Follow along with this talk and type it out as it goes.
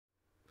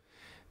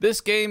This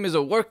game is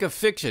a work of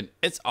fiction,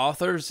 its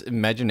author's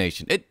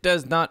imagination. It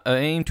does not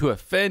aim to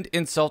offend,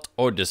 insult,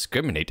 or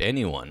discriminate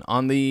anyone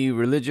on the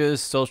religious,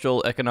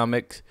 social,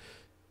 economic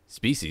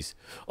species,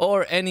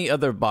 or any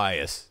other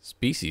bias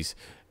species.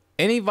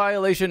 Any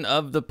violation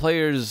of the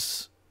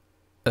player's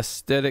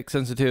aesthetic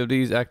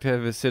sensitivities,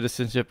 active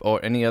citizenship,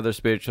 or any other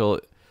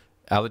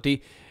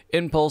spirituality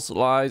impulse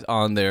lies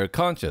on their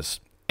conscience.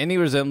 Any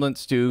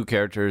resemblance to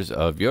characters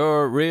of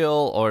your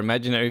real or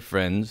imaginary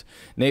friends,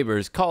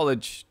 neighbors,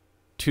 college,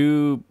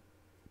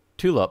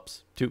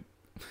 tulips,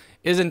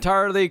 is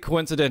entirely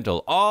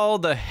coincidental. All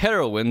the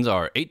heroines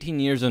are 18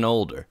 years and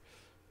older.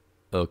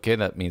 Okay,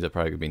 that means it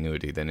probably could be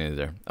nudity then, is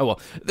there? Oh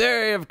well,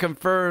 they have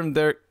confirmed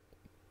their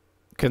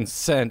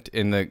consent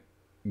in the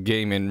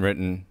game in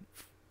written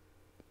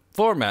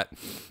format.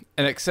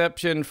 An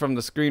exception from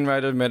the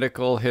screenwriter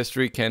medical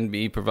history can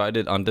be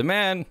provided on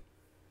demand.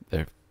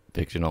 They're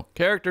fictional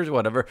characters,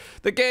 whatever.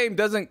 The game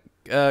doesn't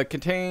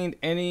contain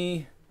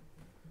any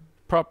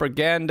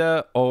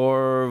propaganda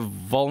or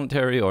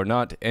voluntary or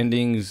not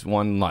endings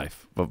one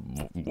life.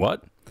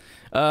 What?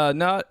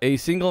 Not a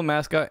single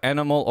mascot,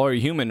 animal, or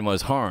human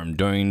was harmed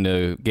during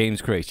the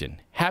game's creation.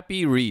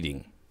 Happy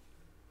reading.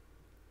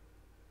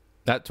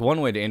 That's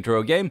one way to intro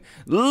a game.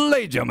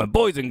 Ladies and gentlemen,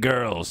 boys and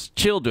girls,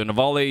 children of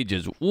all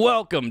ages,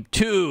 welcome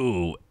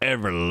to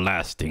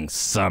Everlasting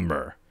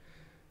Summer.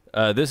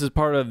 This is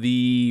part of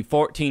the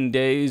 14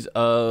 days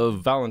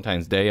of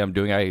Valentine's Day I'm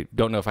doing. I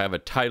don't know if I have a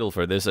title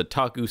for this. A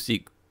Taku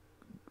Seek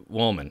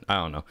Woman. I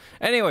don't know.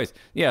 Anyways,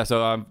 yeah,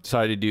 so I've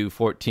decided to do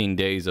 14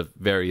 days of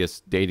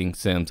various dating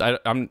sims.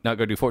 I'm not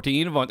going to do 14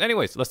 uniforms.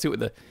 Anyways, let's see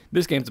what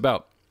this game's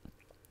about.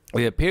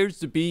 It appears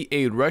to be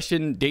a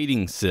Russian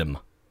dating sim.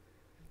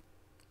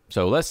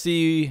 So let's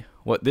see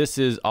what this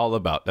is all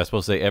about. That's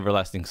supposed to say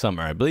Everlasting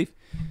Summer, I believe.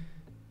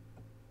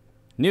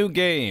 New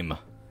game.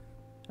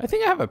 I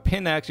think I have a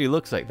pin that actually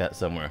looks like that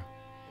somewhere.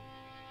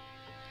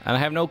 And I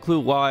have no clue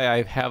why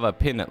I have a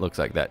pin that looks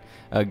like that.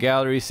 A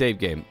gallery save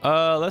game.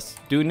 Let's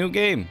do a new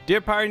game. Dear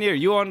Pioneer,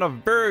 you are on the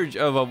verge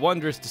of a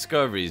wondrous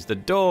discoveries. The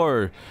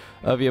door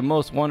of your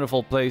most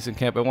wonderful place and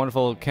camp. A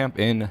wonderful camp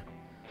in...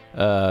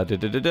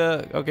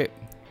 Okay.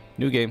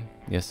 New game.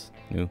 Yes,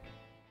 new.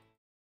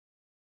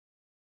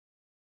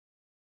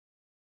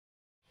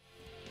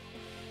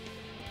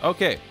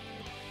 Okay,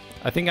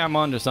 I think I'm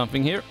onto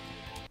something here.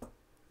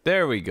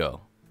 There we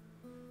go.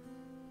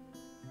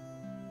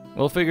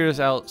 We'll figure this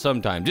out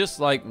sometime, just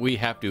like we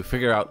have to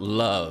figure out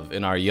love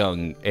in our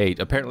young age.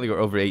 Apparently we're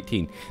over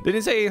 18. They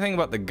didn't say anything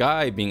about the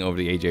guy being over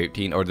the age of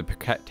 18 or the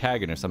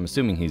protagonist. I'm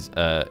assuming he's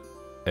a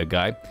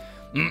guy.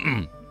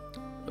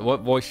 What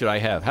voice should I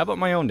have? How about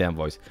my own damn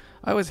voice?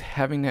 I was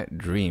having that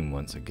dream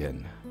once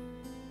again.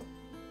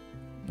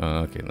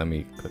 Okay, let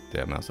me click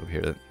that mouse over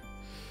here.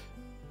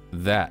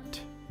 That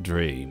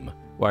dream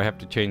where I have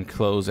to change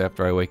clothes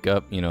after I wake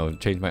up, you know,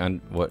 change my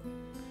what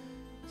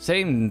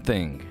same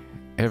thing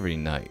every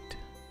night,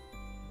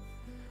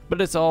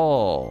 but it's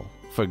all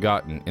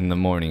forgotten in the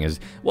morning. As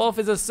well, if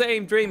it's the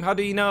same dream, how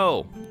do you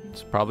know?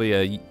 It's probably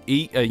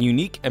a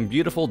unique and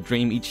beautiful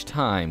dream each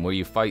time, where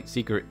you fight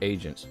secret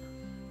agents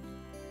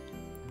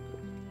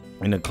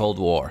in a Cold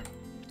War.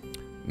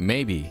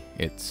 Maybe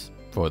it's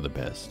for the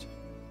best.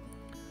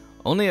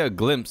 Only a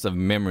glimpse of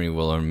memory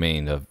will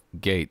remain of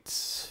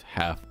gates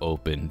half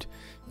opened,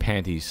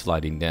 panties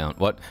sliding down.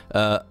 What?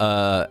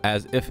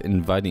 As if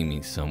inviting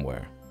me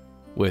somewhere,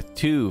 with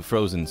two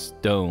frozen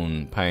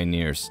stone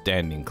pioneers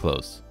standing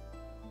close.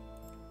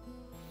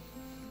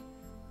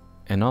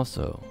 And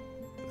also,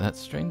 that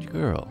strange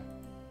girl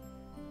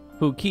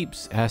who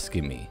keeps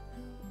asking me,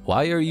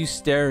 why are you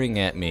staring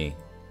at me?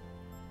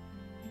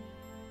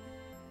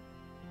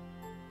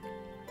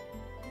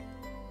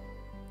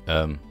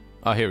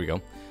 Oh, here we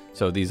go.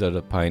 So these are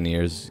the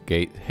pioneers'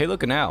 gate. Hey,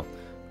 look now.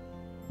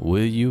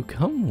 Will you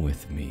come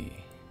with me?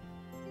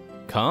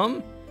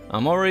 Come?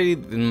 I'm already...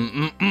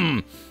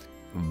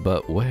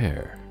 But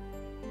where?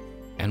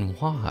 And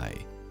why?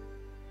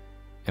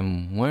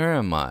 And where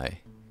am I?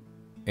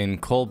 In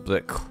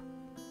Kolblick.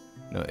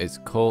 No, it's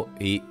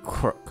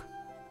Kol-e-Crook.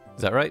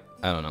 Is that right?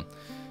 I don't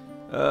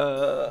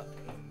know.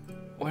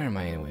 Where am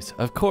I anyways?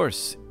 Of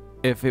course,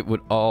 if it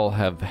would all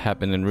have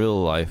happened in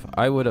real life,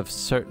 I would have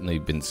certainly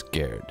been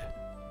scared.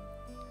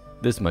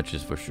 This much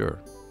is for sure.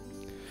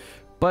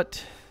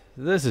 But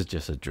this is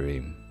just a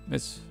dream.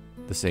 It's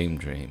the same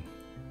dream.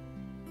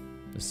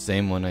 The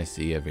same one I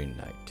see every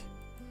night.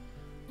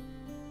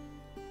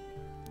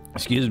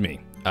 Excuse me.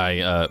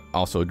 I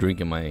also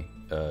drink in my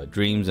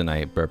dreams and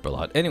I burp a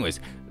lot. Anyways,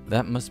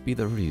 that must be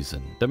the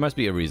reason. There must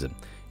be a reason.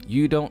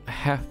 You don't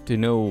have to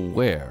know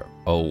where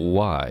or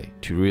why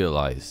to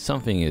realize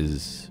something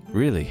is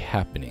really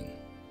happening.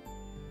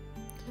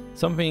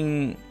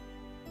 Something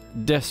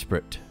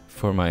desperate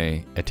for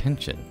my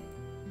attention.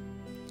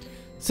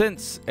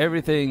 Since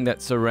everything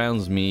that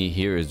surrounds me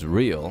here is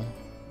real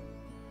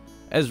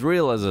as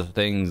the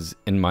things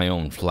in my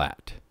own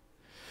flat.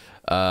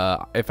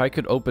 If I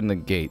could open the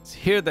gates,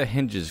 hear the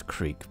hinges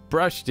creak,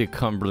 brush the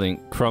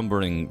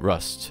crumbling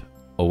rust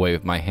away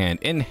with my hand,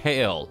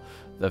 inhale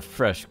the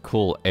fresh,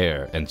 cool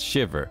air and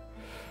shiver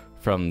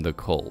from the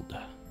cold.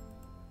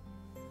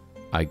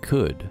 I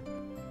could,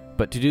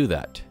 but to do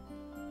that,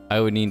 I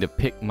would need to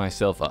pick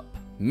myself up,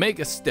 make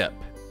a step,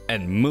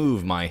 and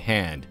move my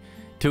hand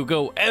to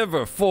go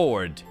ever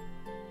forward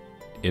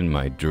in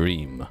my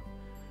dream.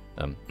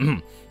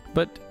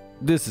 But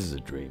this is a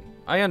dream.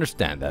 I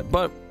understand that,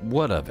 but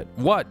what of it?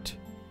 What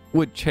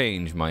would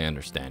change my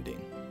understanding?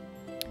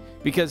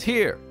 Because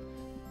here,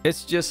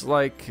 it's just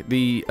like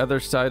the other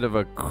side of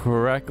a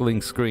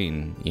crackling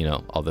screen, you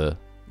know, all the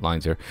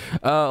lines here.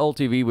 Old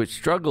TV which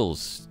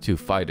struggles to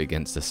fight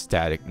against the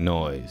static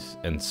noise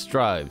and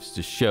strives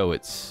to show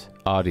its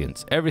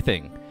audience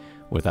everything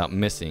without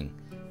missing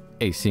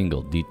a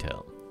single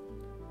detail.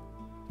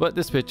 But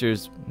this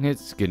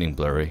it's getting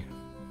blurry.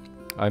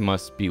 I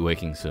must be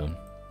waking soon.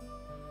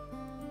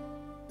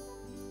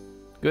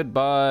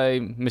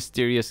 Goodbye,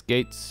 mysterious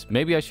gates.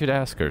 Maybe I should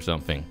ask her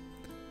something.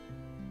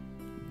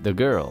 The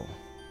girl.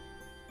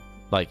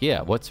 Like,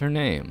 yeah, what's her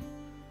name?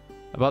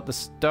 About the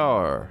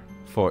star,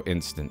 for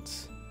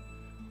instance.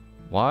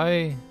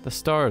 Why the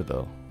star,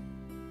 though?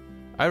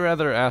 I'd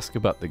rather ask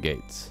about the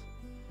gates.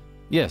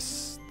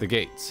 Yes, the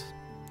gates.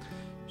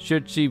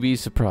 Should she be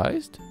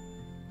surprised?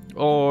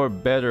 Or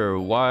better,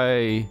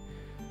 why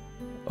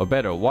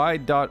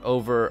dot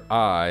over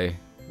I,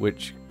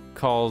 which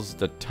calls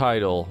the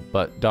title,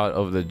 but dot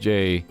over the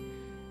J,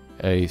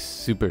 a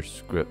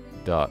superscript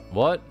dot.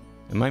 What?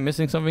 Am I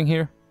missing something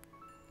here?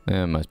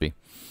 It must be.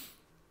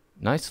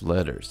 Nice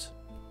letters.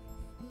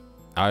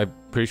 I'm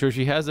pretty sure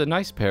she has a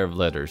nice pair of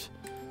letters.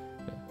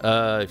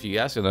 If you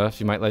ask enough,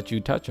 she might let you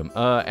touch them.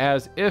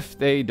 As if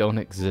they don't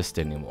exist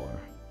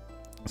anymore.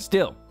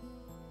 Still,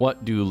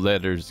 what do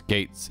letters,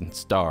 gates, and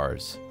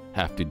stars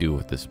have to do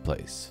with this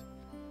place?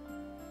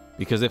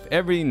 Because if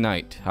every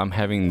night I'm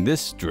having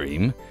this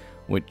dream,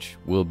 which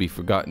will be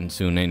forgotten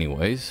soon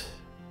anyways,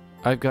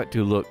 I've got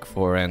to look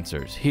for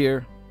answers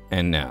here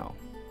and now.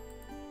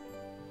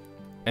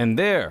 And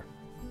there,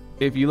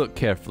 if you look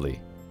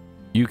carefully,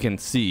 you can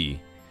see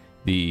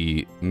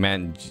the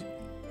the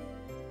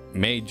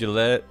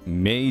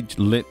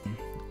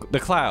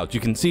clouds. You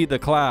can see the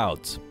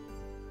clouds.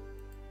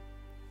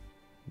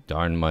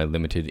 Darn my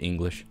limited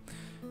English.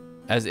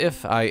 As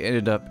if I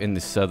ended up in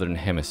the southern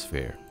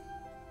hemisphere.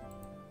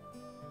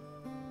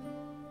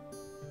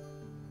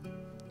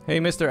 Hey,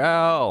 Mr.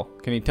 Owl,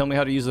 can you tell me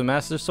how to use the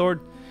Master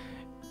Sword?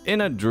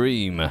 In a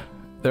dream,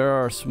 there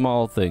are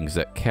small things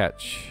that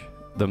catch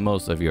the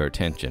most of your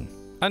attention.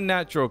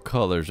 Unnatural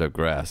colors of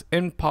grass,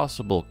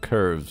 impossible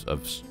curves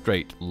of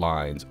straight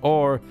lines,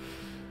 or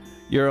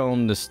your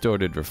own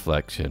distorted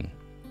reflection.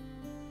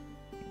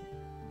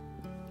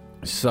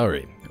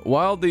 Sorry,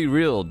 while the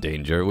real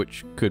danger,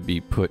 which could be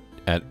put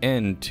at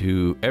end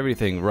to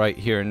everything right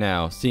here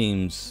now,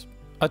 seems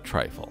a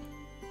trifle.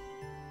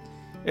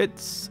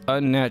 It's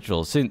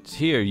unnatural since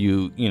here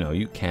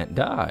you can't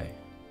die.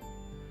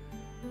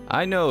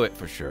 I know it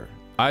for sure.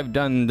 I've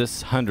done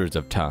this hundreds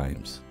of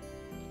times.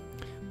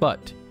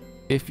 But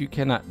if you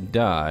cannot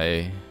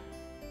die,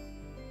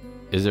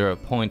 is there a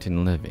point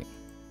in living?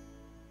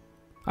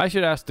 I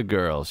should ask the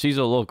girl. She's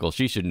a local.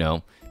 She should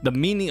know. The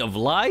meaning of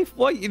life?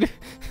 What?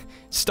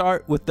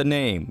 Start with the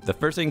name. The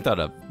first thing thought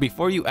of.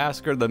 Before you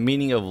ask her the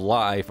meaning of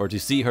life or to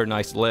see her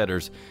nice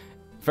letters,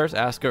 first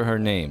ask her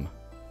name.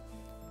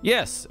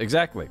 Yes,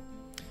 exactly.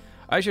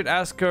 I should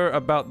ask her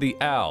about the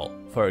owl,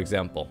 for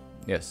example.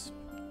 Yes,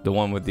 the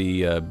one with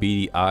the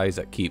beady eyes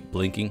that keep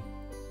blinking.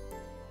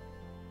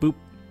 Boop.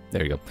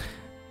 There you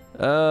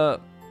go.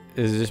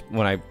 Is this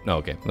when I... No,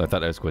 okay. I thought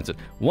that was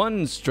coincidence.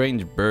 One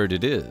strange bird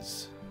it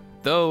is.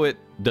 Though it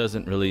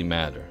doesn't really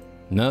matter.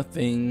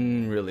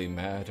 Nothing really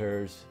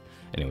matters.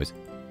 Anyways.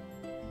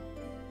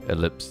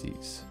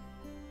 Ellipses.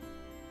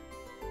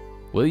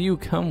 Will you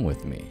come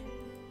with me?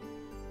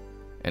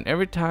 And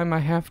every time I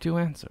have to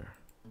answer.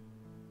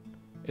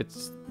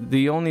 It's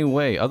the only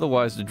way.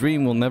 Otherwise the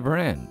dream will never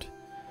end.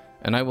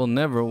 And I will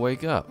never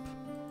wake up.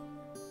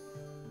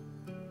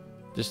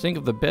 Just think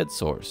of the bed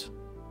sores.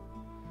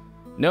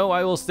 No,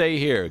 I will stay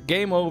here.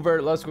 Game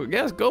over. Let's go.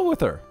 Yes, go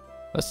with her.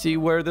 Let's see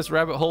where this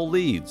rabbit hole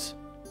leads.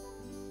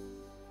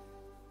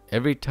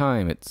 Every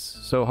time it's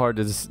so hard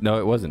to... No,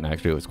 it wasn't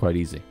actually. It was quite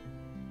easy.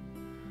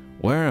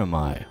 Where am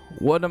I?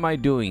 What am I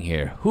doing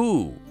here?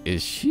 Who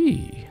is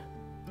she?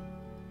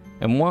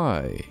 And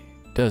why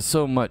does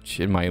so much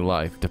in my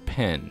life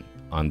depend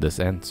on this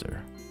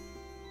answer?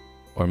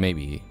 Or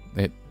maybe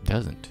it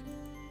doesn't.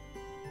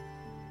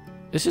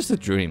 It's just a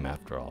dream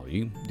after all.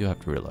 You do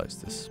have to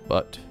realize this.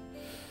 But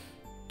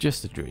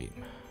just a dream.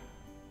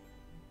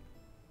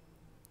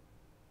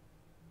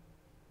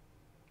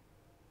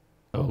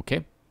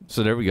 Okay.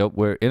 So there we go.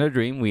 We're in a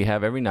dream we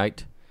have every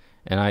night.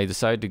 And I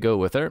decide to go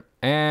with her.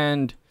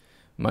 And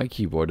my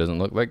keyboard doesn't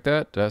look like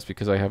that. That's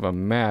because I have a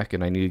Mac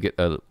and I need to get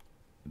a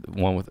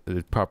one with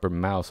the proper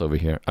mouse over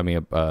here. I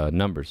mean,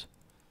 numbers.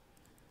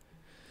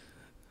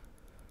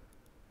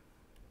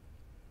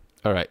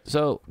 All right.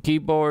 So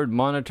keyboard,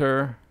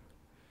 monitor,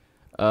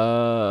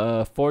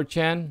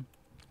 4chan.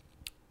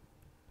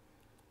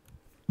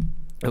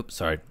 Oops,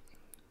 sorry.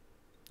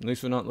 At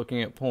least we're not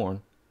looking at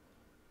porn.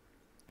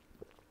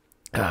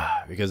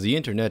 Because the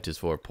internet is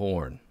for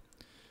porn.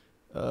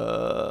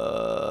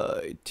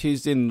 It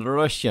is in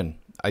Russian.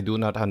 I do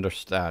not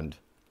understand.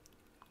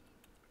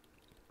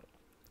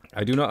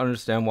 I do not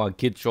understand why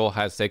Kid Troll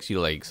has sexy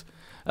legs.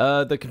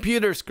 The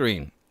computer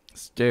screen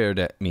stared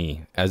at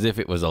me as if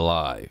it was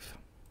alive.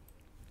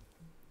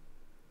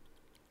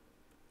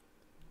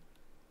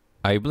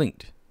 I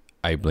blinked.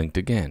 I blinked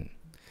again.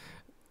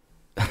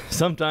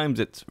 Sometimes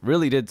it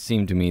really did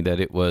seem to me that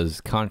it was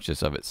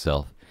conscious of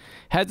itself,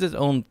 had its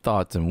own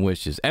thoughts and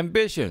wishes,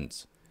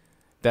 ambitions,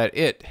 that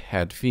it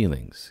had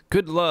feelings,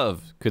 could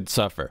love, could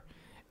suffer,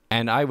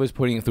 and I was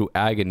putting it through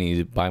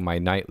agony by my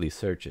nightly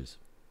searches.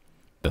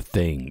 The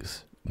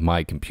things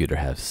my computer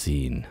has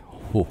seen.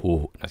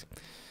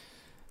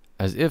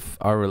 As if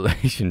our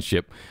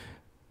relationship,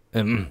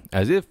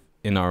 as if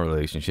in our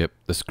relationship,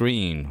 the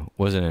screen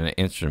wasn't an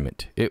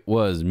instrument. It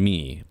was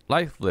me,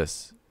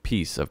 lifeless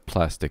piece of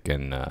plastic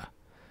and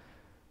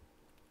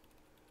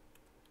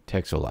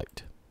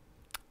texelite.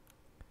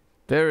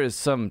 There is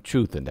some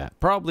truth in that,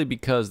 probably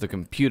because the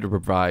computer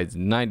provides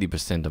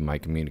 90% of my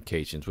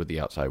communications with the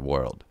outside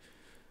world.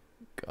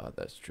 God,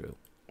 that's true.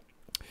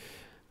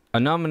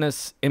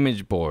 Anonymous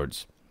image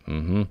boards.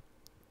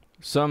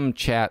 Some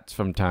chats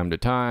from time to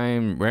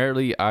time,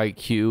 rarely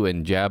IQ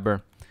and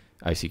Jabber,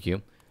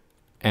 ICQ,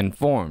 and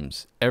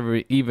forums,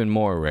 even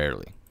more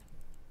rarely.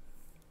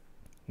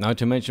 Not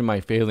to mention my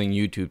failing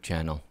YouTube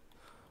channel.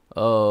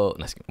 Oh,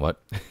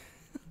 what?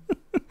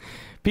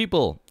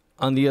 People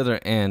on the other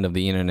end of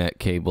the internet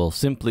cable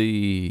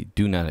simply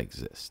do not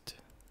exist.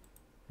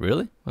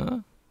 Really?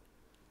 Huh?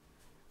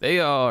 They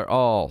are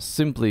all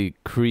simply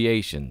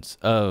creations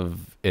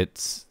of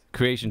its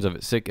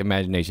sick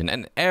imagination,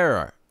 an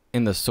error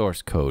in the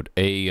source code,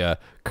 a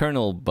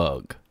kernel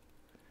bug,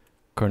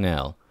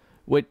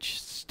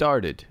 which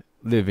started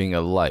living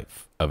a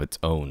life of its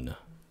own.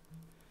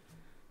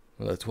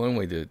 Well, that's one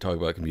way to talk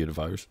about computer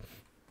virus.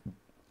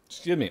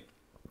 Excuse me.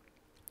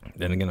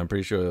 Then again, I'm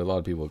pretty sure a lot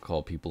of people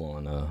call people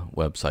on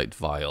websites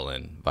vile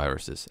and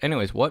viruses.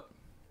 Anyways, what?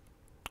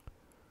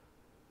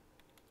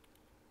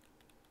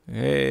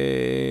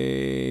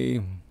 Hey,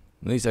 at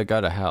least I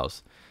got a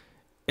house.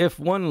 If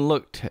one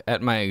looked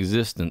at my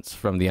existence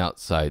from the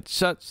outside,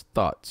 such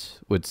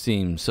thoughts would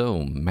seem so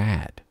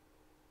mad.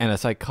 And a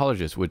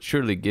psychologist would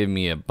surely give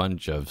me a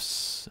bunch of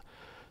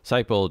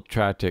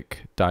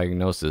psychotratic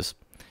diagnosis.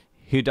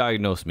 He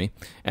diagnosed me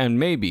and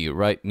maybe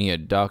write me a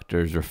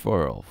doctor's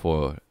referral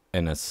for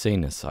an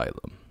insane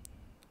asylum.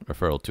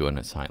 Referral to an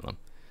asylum.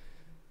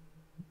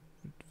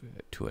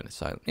 To an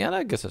asylum. Yeah,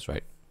 I guess that's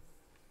right.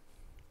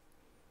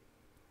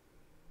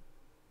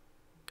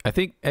 I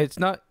think it's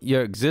not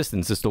your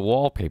existence, it's the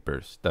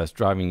wallpapers that's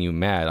driving you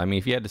mad. I mean,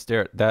 if you had to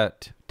stare at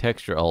that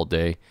texture all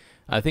day,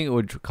 I think it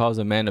would cause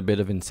a man a bit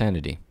of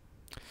insanity.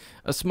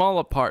 A small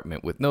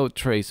apartment with no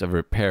trace of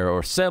repair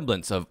or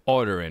semblance of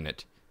order in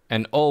it,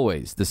 and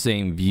always the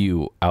same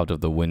view out of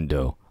the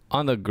window,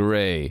 on the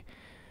gray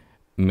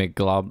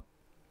megalopis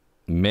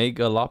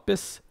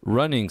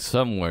running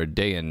somewhere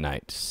day and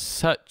night.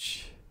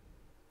 Such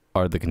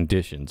are the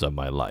conditions of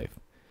my life.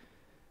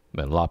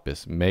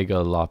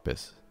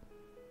 Megalopis.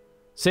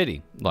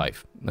 City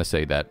life, let's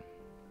say that.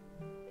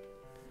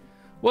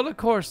 Well, of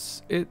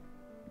course, it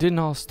didn't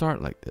all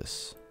start like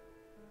this.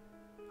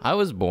 I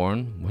was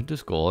born, went to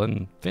school,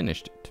 and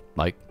finished it,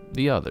 like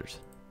the others.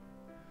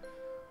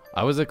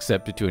 I was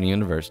accepted to a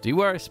university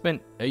where I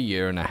spent a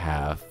year and a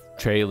half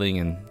trailing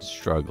and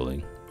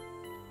struggling.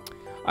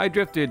 I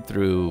drifted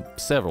through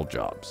several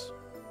jobs.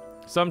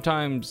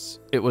 Sometimes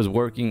it was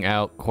working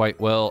out quite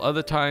well,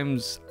 other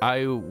times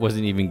I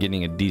wasn't even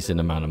getting a decent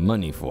amount of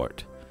money for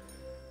it.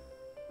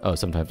 Oh,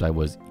 sometimes I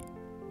was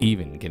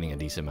even getting a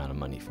decent amount of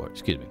money for it.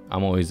 Excuse me.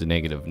 I'm always a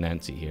negative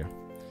Nancy here.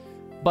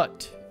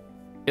 But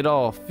it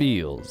all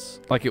feels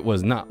like it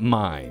was not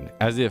mine,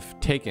 as if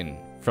taken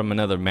from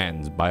another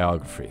man's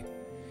biography.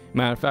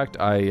 Matter of fact,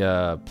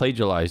 I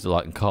plagiarized a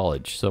lot in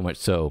college, so much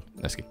so.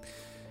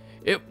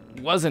 It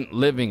wasn't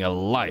living a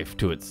life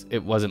to its.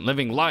 It wasn't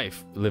living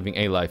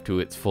a life to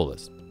its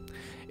fullest.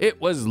 It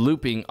was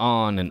looping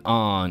on and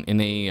on in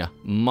a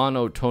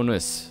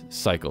monotonous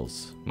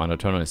cycles.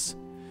 Monotonous.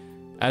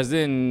 As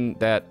in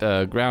that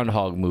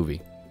Groundhog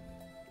movie.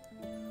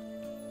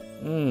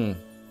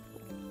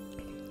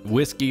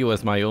 Whiskey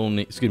was my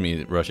only,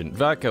 Russian.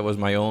 Vodka was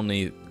my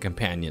only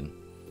companion.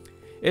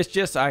 It's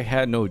just I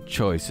had no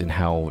choice in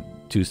how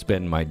to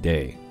spend my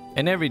day.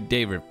 And every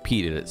day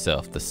repeated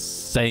itself, the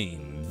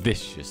same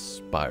vicious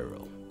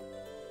spiral.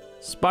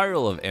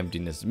 Spiral of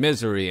emptiness,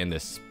 misery, and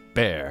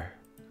despair.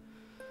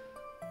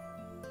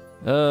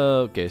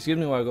 Okay, excuse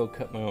me while I go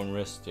cut my own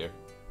wrist here.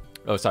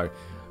 Oh, sorry.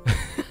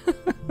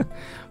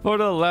 For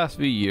the last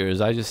few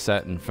years, I just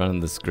sat in front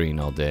of the screen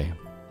all day.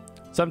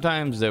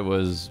 Sometimes there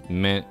was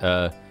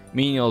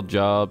menial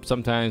job.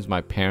 Sometimes my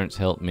parents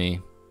helped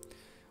me.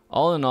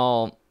 All in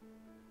all,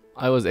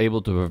 I was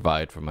able to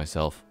provide for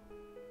myself.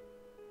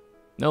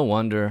 No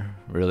wonder,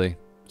 really,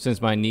 since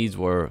my needs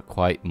were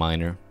quite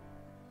minor.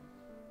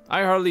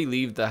 I hardly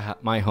leave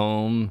my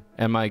home,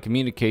 and my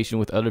communication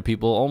with other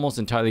people almost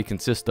entirely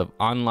consists of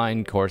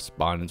online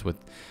correspondence with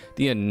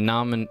the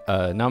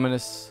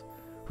anonymous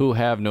who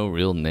have no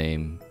real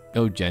name,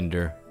 no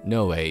gender,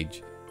 no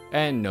age,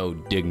 and no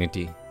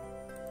dignity.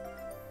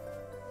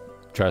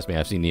 Trust me,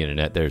 I've seen the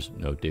internet. There's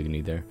no dignity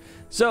there.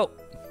 So,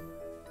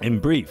 in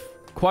brief,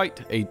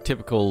 quite a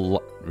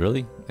typical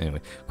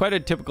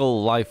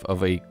life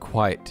of a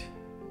quiet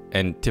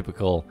and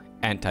typical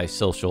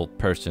antisocial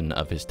person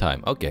of his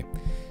time. Okay,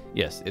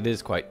 yes, it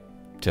is quite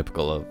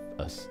typical of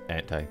us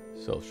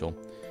antisocial.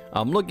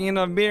 I'm looking in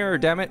a mirror,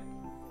 damn it.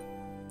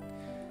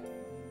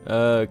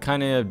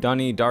 Kind of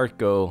Donnie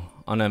Darko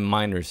on a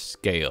minor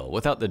scale,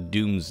 without the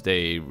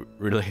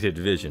doomsday-related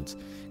visions.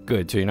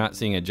 Good, so you're not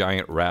seeing a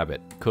giant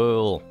rabbit.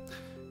 Cool.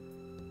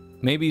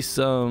 Maybe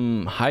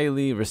some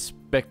highly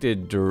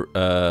respected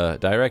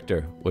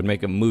director would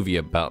make a movie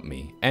about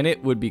me, and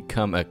it would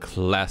become a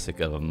classic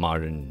of a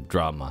modern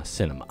drama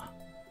cinema.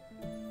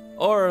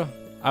 Or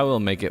I will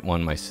make it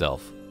one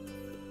myself.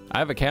 I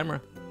have a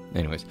camera.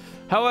 Anyways,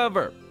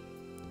 however,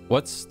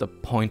 what's the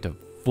point of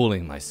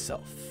fooling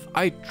myself?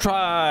 I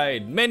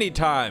tried many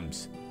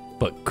times,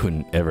 but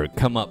couldn't ever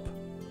come up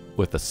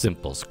with a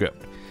simple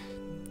script.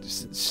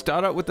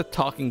 Start out with the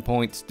talking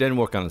points, then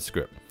work on the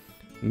script.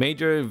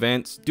 Major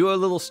events, do a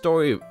little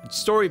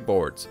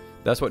storyboards.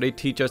 That's what they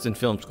teach us in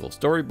film school.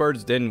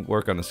 Storyboards, then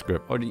work on the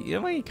script. Or you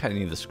kind of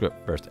need the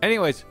script first.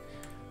 Anyways,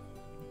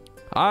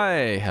 I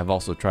have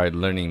also tried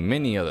learning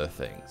many other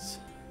things.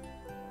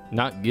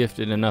 Not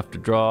gifted enough to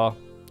draw.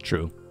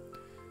 True.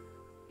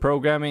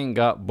 Programming,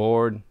 got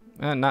bored.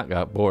 Not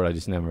got bored, I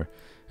just never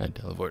had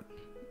teleport.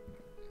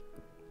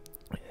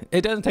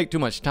 It doesn't take too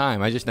much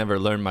time. I just never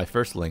learned my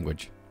first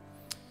language.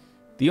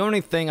 The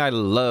only thing I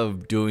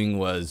loved doing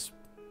was...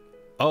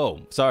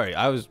 Oh, sorry.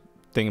 I was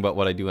thinking about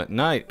what I do at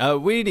night.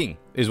 Reading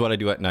is what I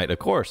do at night, of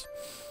course.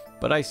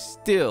 But I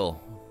still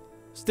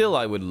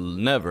I would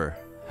never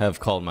have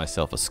called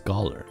myself a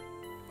scholar.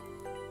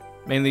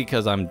 Mainly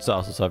because I'm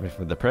also suffering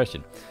from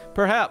depression.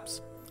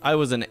 Perhaps I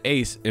was an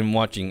ace in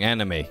watching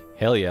anime.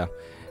 Hell yeah.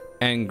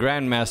 And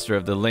grandmaster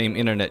of the lame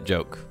internet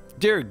joke.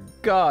 Dear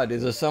God,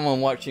 is there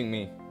someone watching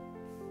me?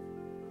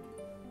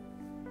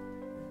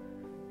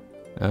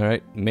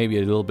 Alright, maybe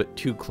a little bit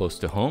too close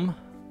to home.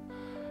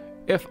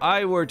 If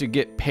I were to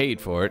get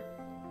paid for it,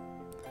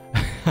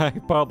 I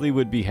probably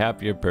would be a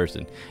happier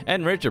person.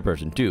 And richer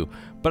person too.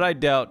 But I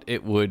doubt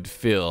it would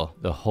fill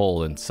the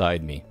hole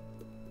inside me.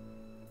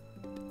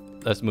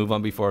 Let's move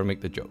on before I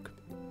make the joke.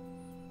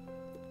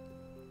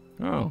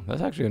 Oh,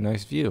 that's actually a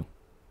nice view.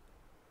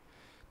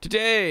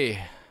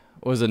 Today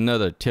was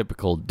another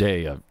typical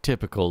day of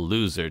typical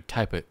loser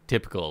type of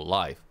typical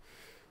life.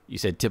 You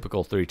said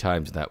typical 3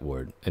 times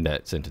in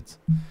that sentence.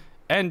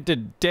 And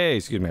today,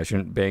 excuse me, I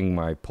shouldn't bang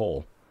my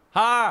pole.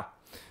 Ha!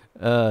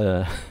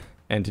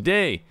 And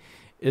today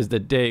is the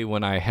day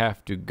when I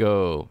have to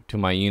go to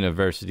my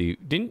university.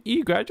 Didn't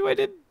you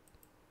graduated?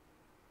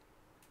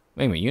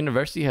 Wait a minute,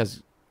 university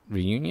has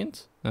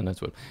reunions? No,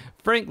 that's what.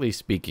 Frankly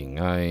speaking,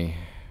 I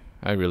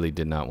really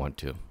did not want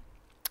to.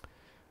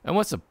 And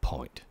what's the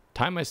point?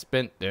 Time I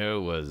spent there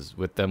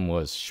with them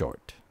was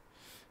short.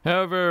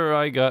 However,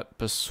 I got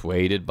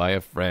persuaded by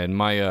a friend,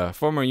 my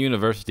former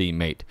university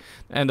mate,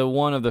 and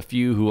one of the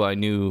few who I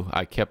knew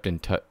I kept in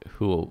touch,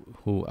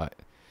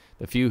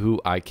 the few who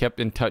I kept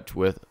in touch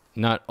with,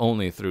 not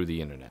only through the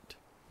internet.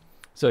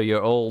 So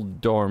your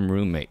old dorm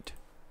roommate.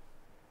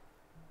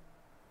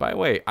 By the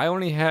way, I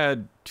only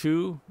had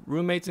 2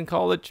 roommates in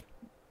college.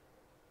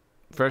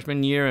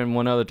 Freshman year and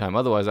one other time.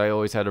 Otherwise, I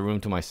always had a room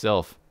to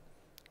myself.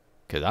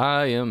 Because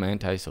I am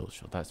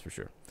antisocial, that's for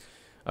sure.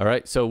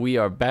 Alright, so we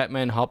are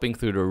Batman hopping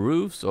through the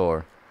roofs,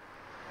 or...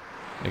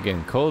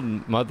 Again,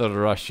 cold Mother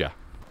Russia.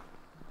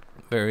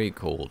 Very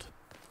cold.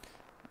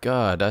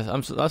 God,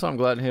 that's why I'm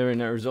glad here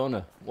in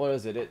Arizona. What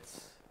is it?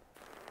 It's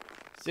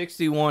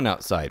 61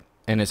 outside,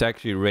 and it's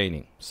actually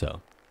raining,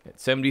 so...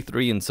 It's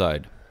 73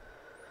 inside.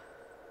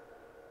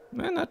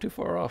 Man, not too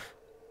far off.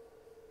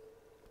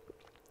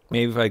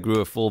 Maybe if I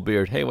grew a full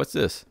beard. Hey, what's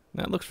this?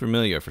 That looks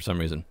familiar for some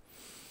reason.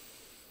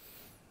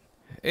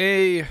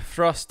 A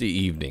frosty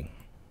evening.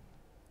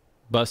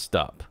 Bus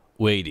stop.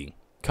 Waiting.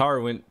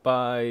 Car went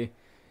by.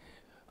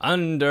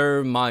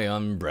 Under my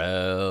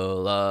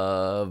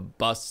umbrella.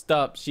 Bus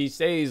stop. She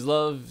says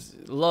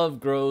love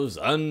grows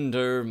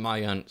under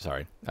my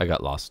Sorry, I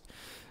got lost.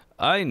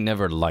 I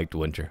never liked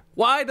winter.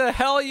 Why the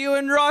hell are you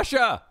in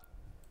Russia?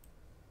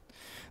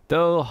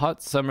 Though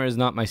hot summer is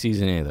not my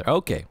season either.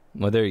 Okay,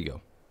 well there you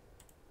go.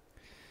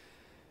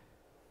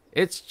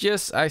 It's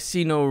just I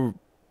see no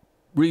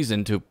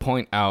reason to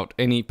point out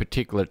any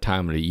particular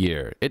time of the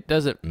year. It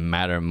doesn't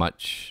matter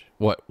much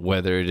what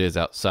weather it is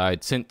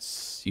outside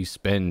since you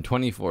spend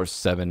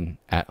 24/7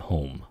 at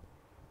home.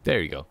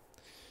 There you go.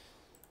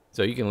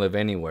 So you can live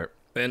anywhere,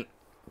 and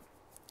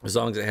as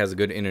long as it has a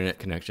good internet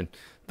connection.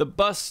 The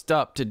bus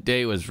stop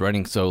today was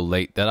running so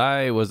late that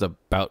I was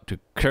about to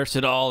curse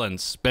it all and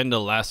spend the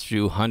last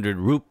few hundred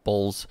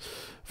rubles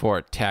for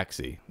a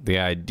taxi. The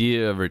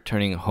idea of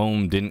returning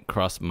home didn't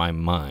cross my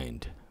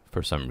mind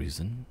for some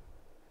reason.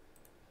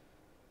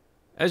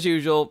 As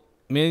usual,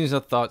 millions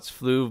of thoughts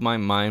flew my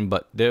mind,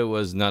 but there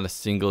was not a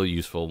single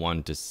useful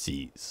one to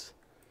seize.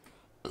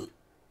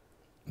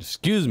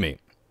 Excuse me.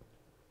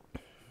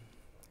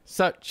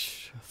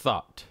 Such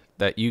thought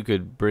that you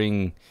could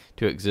bring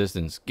to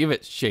existence, give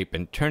it shape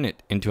and turn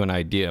it into an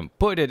idea and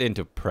put it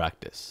into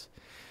practice.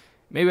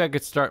 Maybe I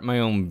could start my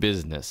own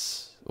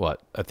business.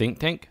 What, a think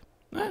tank?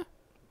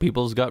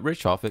 People's got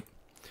rich off it.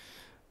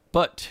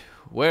 But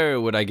where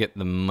would I get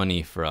the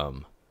money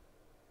from?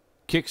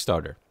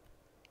 Kickstarter?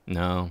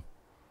 No.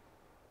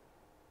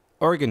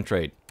 Organ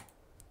trade?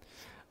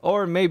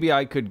 Or maybe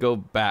I could go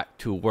back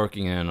to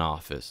working in an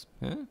office.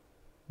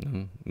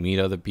 Meet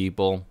other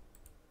people.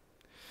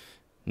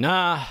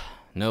 Nah,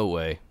 no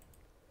way.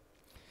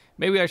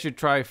 Maybe I should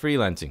try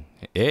freelancing.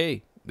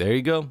 Hey, there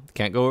you go.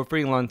 Can't go with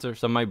freelancer.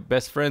 Some of my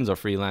best friends are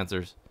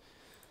freelancers.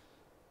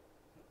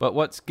 But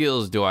what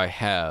skills do I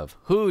have?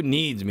 Who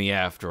needs me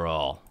after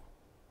all?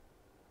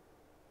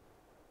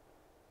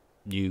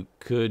 You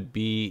could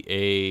be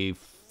a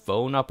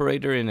phone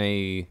operator in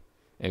a...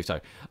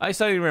 Sorry. I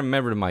suddenly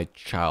remembered my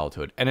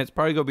childhood, and it's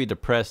probably going to be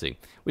depressing.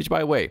 Which, by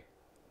the way,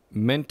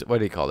 what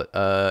do you call it?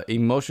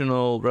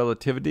 Emotional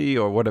relativity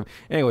or whatever.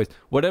 Anyways,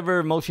 whatever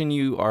emotion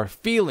you are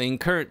feeling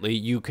currently,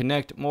 you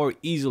connect more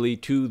easily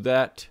to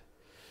that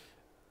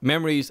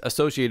memories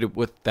associated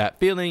with that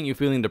feeling. You're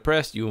feeling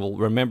depressed, you will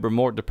remember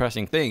more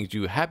depressing things.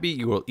 You're happy,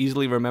 you will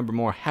easily remember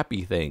more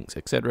happy things,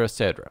 etc.,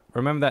 etc.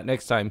 Remember that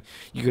next time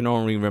you can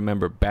only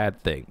remember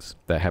bad things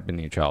that happened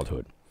in your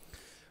childhood.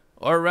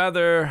 Or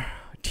rather,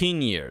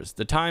 teen years,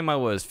 the time I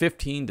was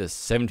 15 to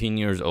 17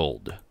 years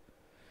old.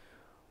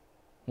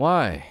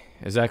 Why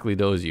exactly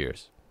those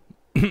years?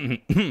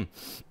 Because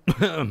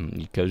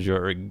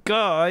you're a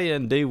guy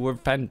and they were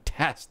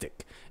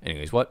fantastic.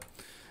 Anyways, what?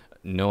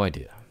 No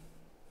idea.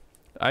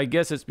 I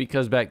guess it's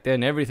because back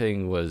then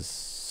everything was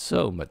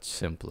so much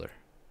simpler.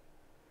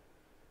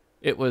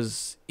 It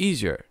was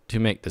easier to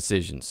make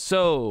decisions.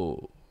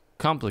 So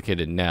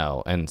complicated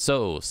now and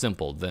so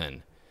simple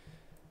then.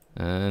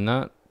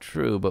 Not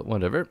true, but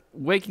whatever.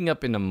 Waking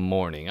up in the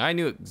morning, I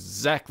knew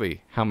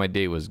exactly how my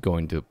day was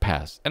going to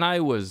pass, and I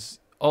was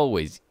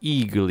always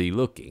eagerly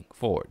looking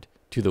forward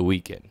to the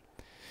weekend.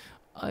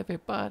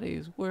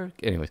 Everybody's work.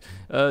 Anyways,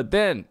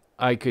 then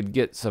I could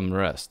get some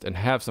rest and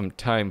have some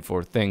time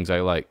for things I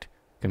liked.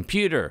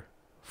 Computer,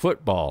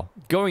 football,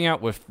 going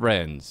out with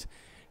friends,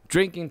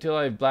 drinking till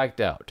I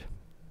blacked out.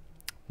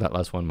 That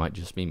last one might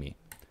just be me.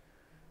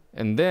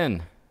 And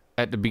then,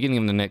 at the beginning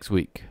of the next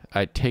week,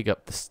 I'd take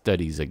up the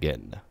studies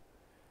again.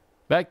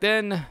 Back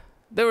then,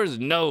 there was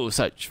no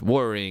such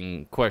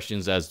worrying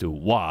questions as to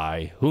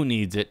why, who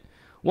needs it,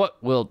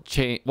 what will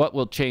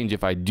change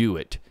if I do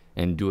it,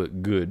 and do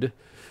it good.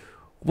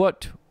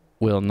 What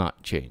will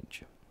not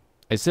change?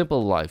 A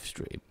simple live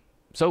stream,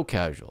 so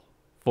casual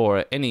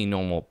for any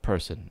normal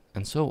person,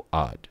 and so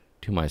odd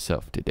to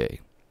myself today.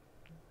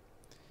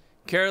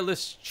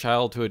 Careless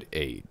childhood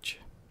age.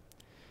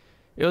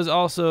 It was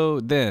also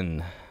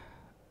then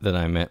that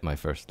I met my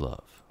first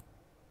love.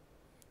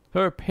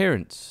 Her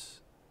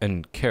appearance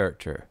and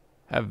character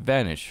have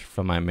vanished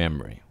from my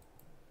memory.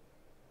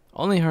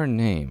 Only her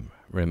name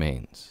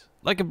remains,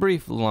 like a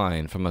brief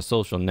line from a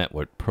social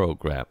network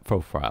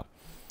profile,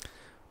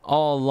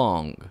 all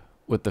along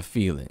with the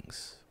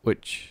feelings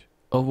which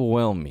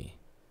overwhelmed me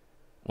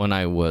when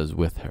I was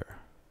with her.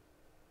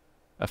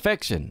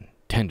 Affection,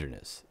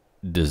 tenderness,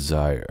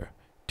 desire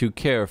to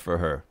care for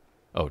her.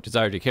 Oh,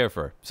 desire to care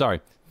for her.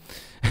 Sorry.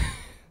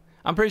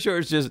 I'm pretty sure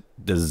it's just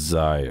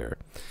desire,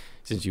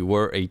 since you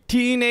were a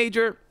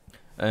teenager,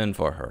 and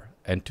for her,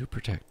 and to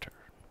protect her.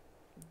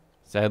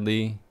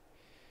 Sadly,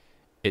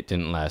 it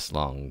didn't last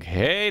long.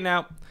 Hey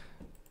now!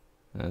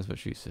 That's what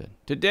she said.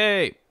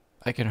 Today,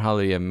 I can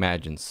hardly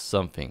imagine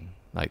something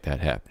like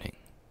that happening.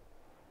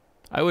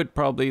 I would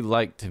probably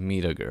like to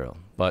meet a girl,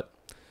 but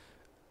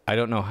I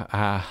don't know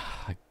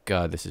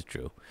God, this is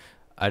true.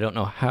 I don't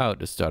know how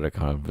to start a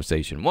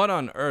conversation. What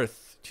on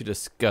earth to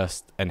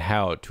discuss and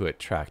how to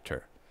attract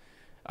her.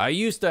 I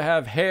used to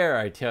have hair,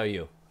 I tell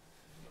you.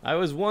 I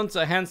was once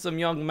a handsome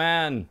young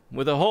man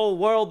with a whole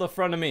world in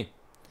front of me.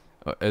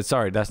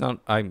 Sorry, that's not...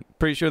 I'm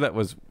pretty sure that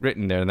was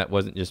written there and that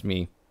wasn't just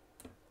me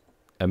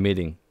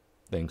omitting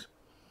things.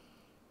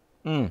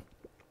 Did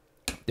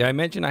I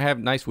mention I have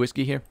nice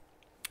whiskey here?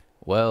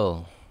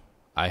 Well,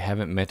 I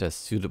haven't met a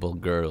suitable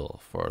girl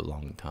for a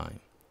long time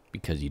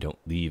because you don't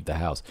leave the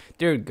house.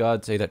 Dear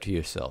God, say that to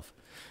yourself.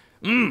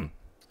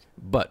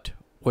 But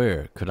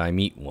where could I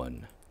meet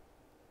one?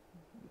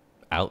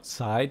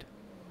 Outside?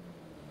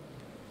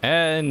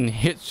 And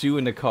hits you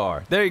in the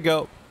car. There you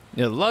go.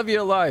 You love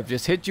your life.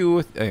 Just hit you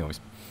with...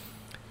 Anyways.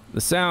 The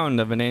sound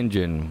of an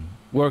engine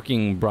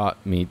working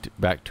brought me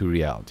back to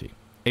reality.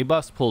 A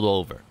bus pulled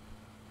over.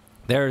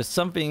 There is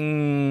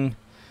something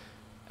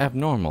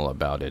abnormal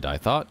about it, I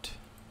thought.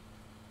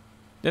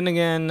 Then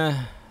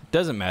again,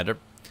 doesn't matter.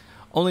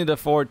 Only the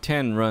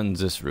 410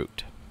 runs this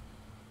route.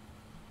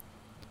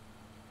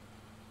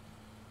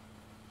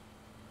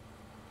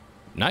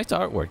 Nice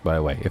artwork, by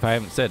the way. If I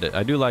haven't said it,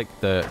 I do like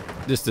the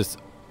this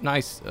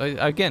nice.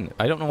 Again,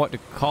 I don't know what to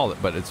call it,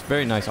 but it's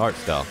very nice art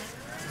style.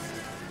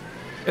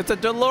 It's a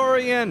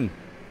DeLorean!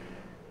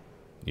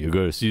 You're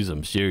gonna see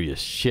some serious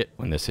shit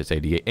when this hits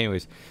 88.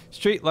 Anyways,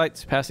 street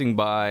lights passing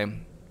by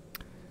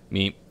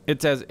me.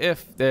 It's as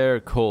if their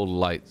cold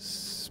lights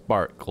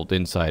sparkled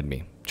inside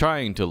me,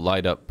 trying to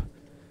light up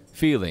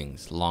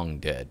feelings long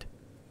dead.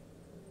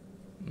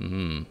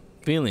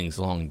 Feelings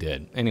long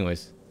dead.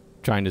 Anyways,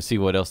 trying to see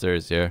what else there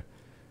is here.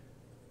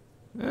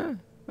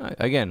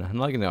 Again, I'm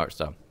liking the art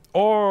style.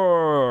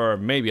 Or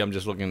maybe I'm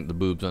just looking at the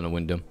boobs on the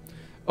window.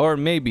 Or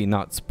maybe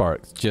not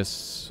sparks,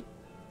 just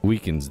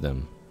weakens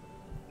them.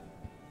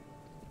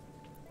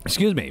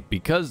 Excuse me,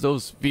 because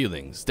those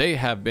feelings, they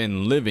have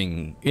been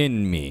living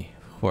in me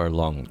for a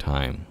long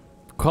time.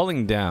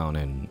 Cooling down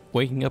and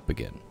waking up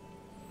again.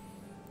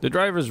 The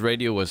driver's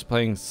radio was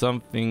playing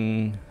some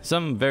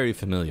very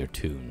familiar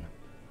tune.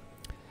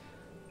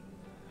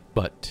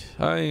 But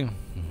I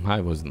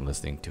wasn't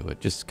listening to it,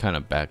 just kind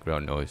of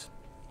background noise.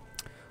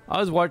 I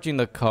was watching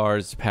the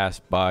cars pass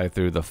by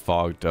through the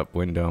fogged up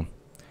window.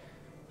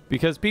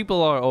 Because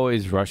people are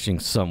always rushing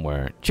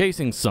somewhere,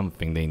 chasing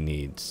something they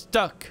need,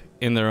 stuck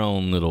in their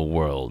own little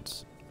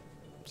worlds,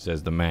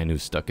 says the man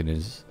who's stuck in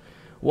his.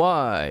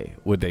 Why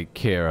would they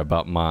care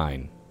about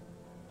mine?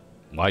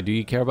 Why do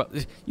you care about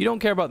this? You don't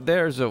care about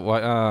theirs, or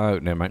why?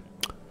 Never mind.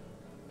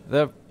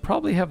 They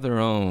probably have their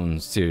own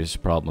serious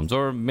problems,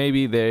 or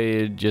maybe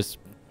they just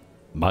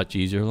much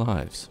easier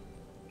lives.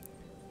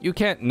 You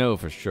can't know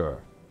for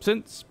sure,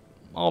 since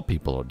all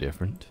people are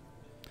different.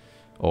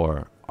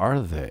 Or are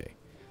they?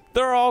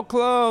 They're all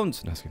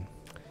clones! No,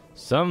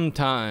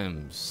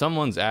 sometimes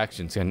someone's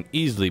actions can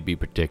easily be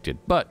predicted,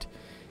 but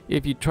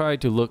if you try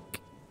to look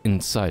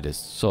inside his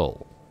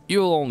soul,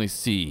 you'll only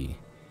see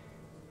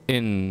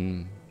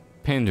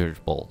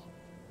impenetrable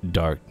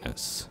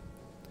darkness.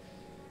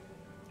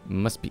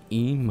 Must be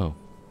emo.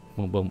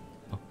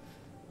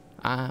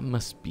 I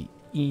must be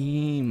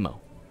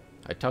emo.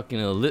 I talk in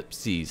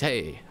ellipses.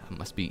 Hey, I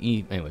must be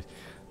emo. Anyways,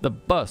 the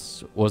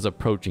bus was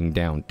approaching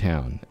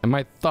downtown, and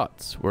my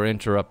thoughts were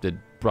interrupted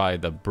by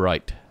the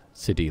bright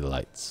city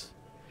lights.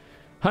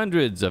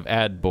 Hundreds of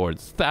ad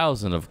boards,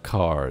 thousands of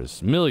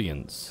cars,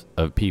 millions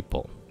of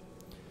people.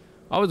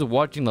 I was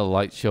watching the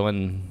light show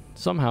and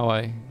somehow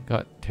I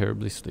got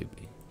terribly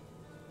sleepy.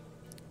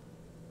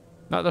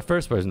 Not the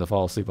first person to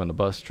fall asleep on the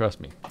bus,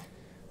 trust me.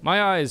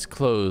 My eyes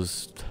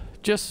closed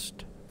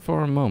just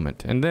for a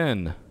moment and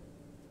then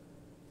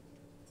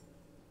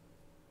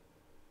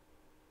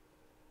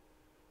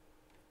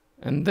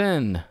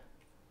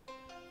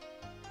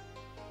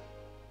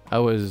I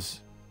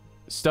was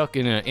stuck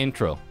in an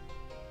intro.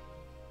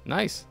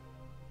 Nice.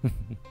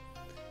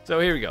 So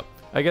here we go.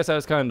 I guess that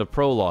was kind of the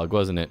prologue,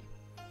 wasn't it?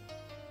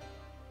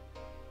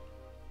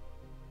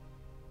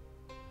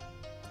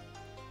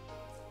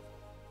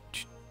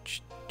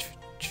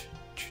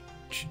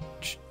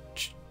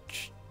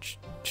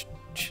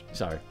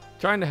 Sorry.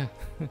 Trying to...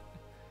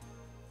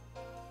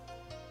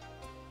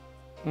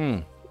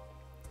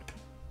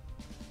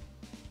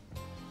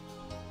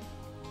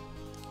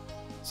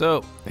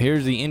 So,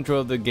 here's the intro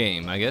of the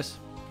game, I guess.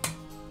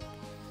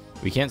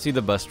 We can't see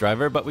the bus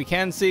driver, but we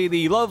can see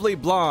the lovely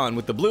blonde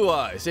with the blue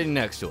eyes sitting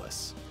next to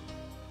us.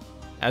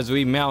 As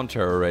we mount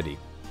her already.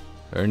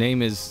 Her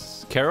name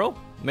is Carol,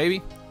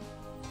 maybe?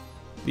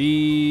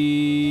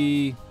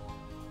 The...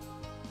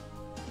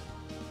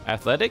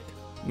 athletic,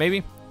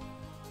 maybe?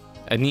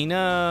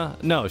 Anina?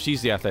 No,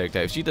 she's the athletic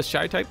type. Is she the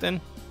shy type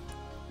then?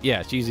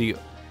 Yeah, she's the...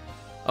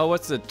 Oh,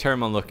 what's the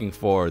term I'm looking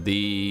for?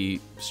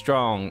 The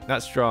strong,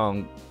 not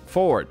strong,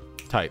 forward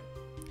type.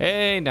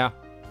 Hey, now.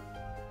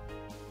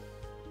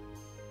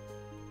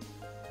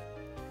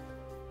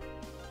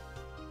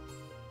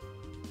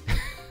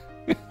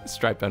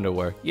 Striped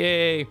underwear.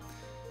 Yay.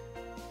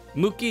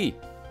 Mookie.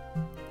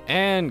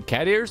 And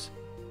cat ears?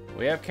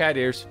 We have cat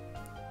ears.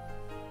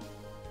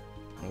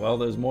 Well,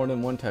 there's more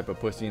than one type of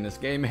pussy in this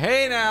game.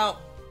 Hey, now.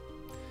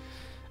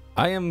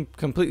 I am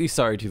completely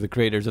sorry to the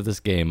creators of this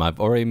game. I've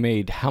already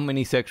made how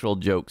many sexual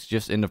jokes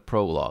just in the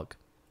prologue.